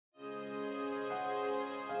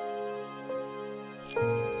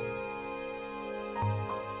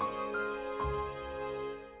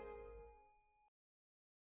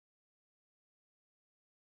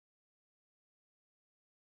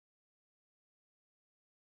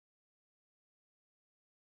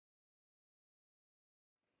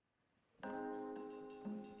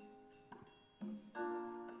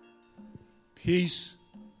Peace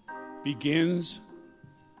begins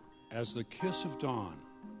as the kiss of dawn.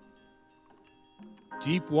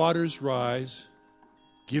 Deep waters rise,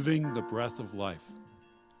 giving the breath of life,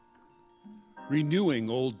 renewing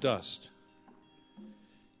old dust.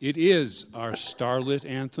 It is our starlit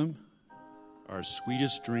anthem, our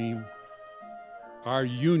sweetest dream, our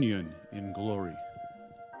union in glory.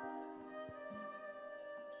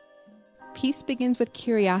 Peace begins with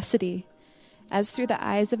curiosity, as through the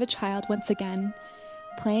eyes of a child once again,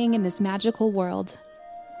 playing in this magical world.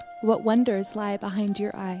 What wonders lie behind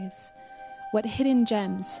your eyes? What hidden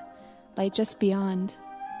gems lie just beyond?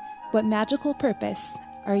 What magical purpose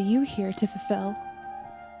are you here to fulfill?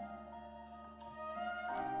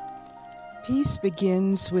 Peace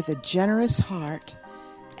begins with a generous heart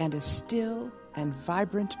and a still and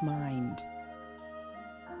vibrant mind.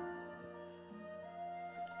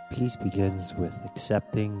 Peace begins with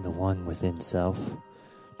accepting the one within self,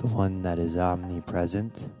 the one that is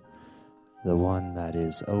omnipresent, the one that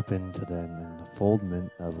is open to the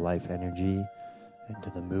unfoldment of life energy and to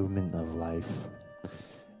the movement of life,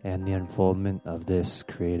 and the unfoldment of this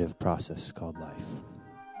creative process called life.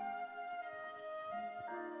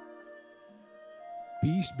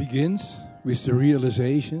 Peace begins with the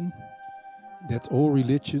realization that all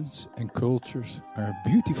religions and cultures are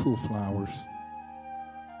beautiful flowers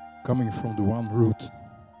coming from the one root,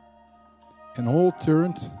 and all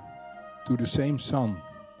turned to the same sun,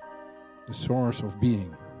 the source of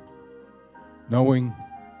being, knowing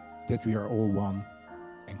that we are all one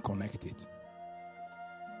and connected.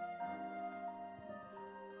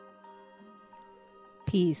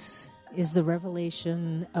 Peace is the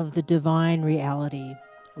revelation of the divine reality,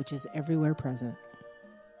 which is everywhere present.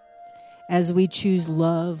 As we choose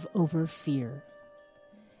love over fear,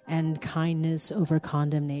 and kindness over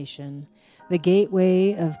condemnation, the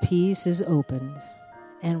gateway of peace is opened,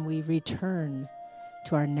 and we return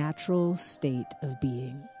to our natural state of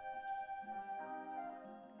being.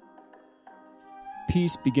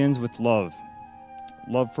 Peace begins with love.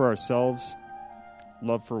 Love for ourselves,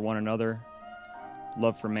 love for one another,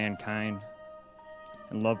 love for mankind,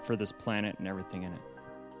 and love for this planet and everything in it.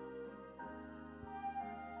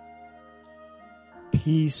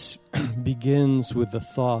 Peace begins with the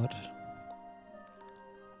thought,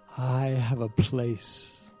 I have a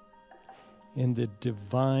place in the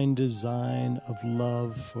divine design of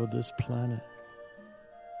love for this planet,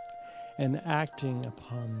 and acting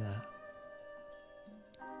upon that.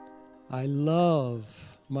 I love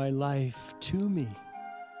my life to me.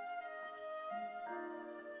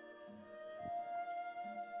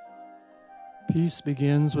 Peace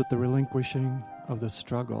begins with the relinquishing of the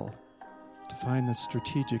struggle to find the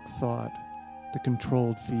strategic thought, the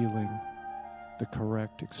controlled feeling, the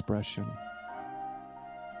correct expression,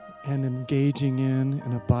 and engaging in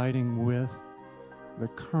and abiding with the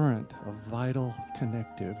current of vital,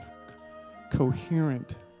 connective,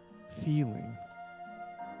 coherent feeling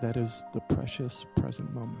that is the precious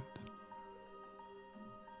present moment.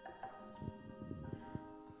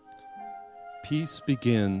 Peace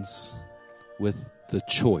begins with the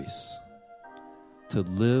choice to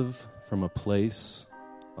live from a place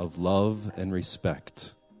of love and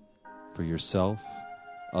respect for yourself,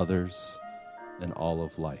 others, and all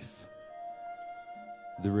of life.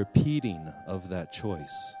 The repeating of that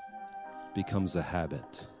choice becomes a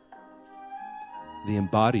habit. The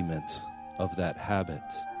embodiment of that habit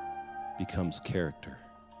becomes character.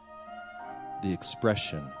 The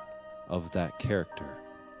expression of that character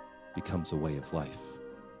becomes a way of life.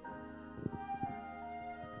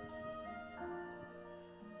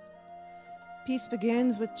 Peace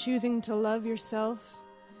begins with choosing to love yourself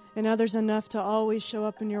and others enough to always show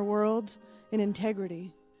up in your world in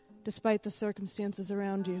integrity, despite the circumstances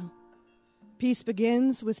around you. Peace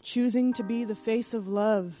begins with choosing to be the face of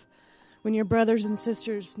love when your brothers and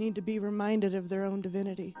sisters need to be reminded of their own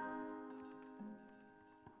divinity.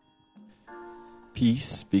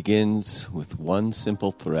 Peace begins with one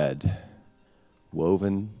simple thread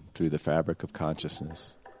woven through the fabric of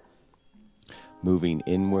consciousness, moving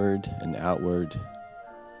inward and outward,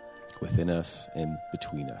 within us and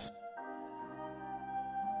between us.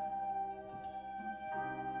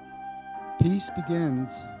 Peace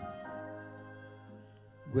begins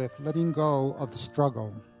with letting go of the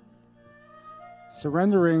struggle,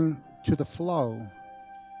 surrendering to the flow,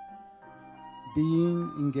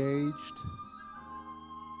 being engaged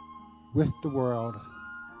with the world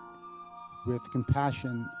with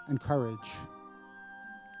compassion and courage.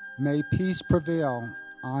 May peace prevail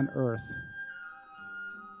on earth.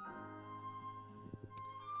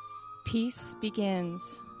 Peace begins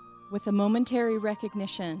with a momentary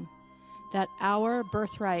recognition that our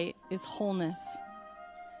birthright is wholeness.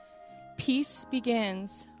 Peace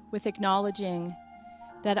begins with acknowledging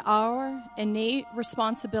that our innate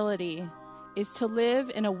responsibility is to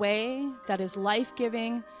live in a way that is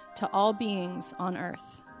life-giving to all beings on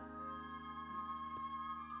earth.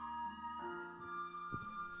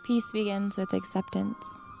 Peace begins with acceptance.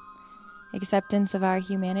 Acceptance of our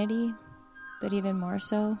humanity, but even more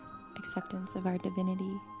so, acceptance of our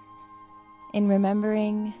divinity. In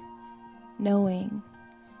remembering, knowing,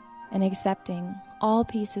 and accepting all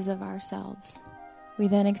pieces of ourselves, we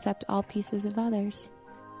then accept all pieces of others,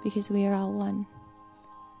 because we are all one.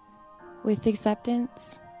 With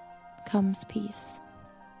acceptance comes peace.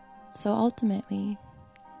 So ultimately,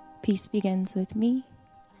 peace begins with me,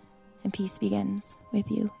 and peace begins with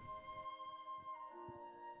you.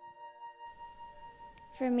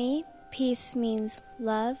 For me, peace means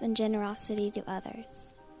love and generosity to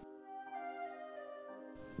others.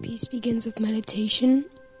 Peace begins with meditation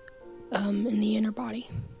in the inner body.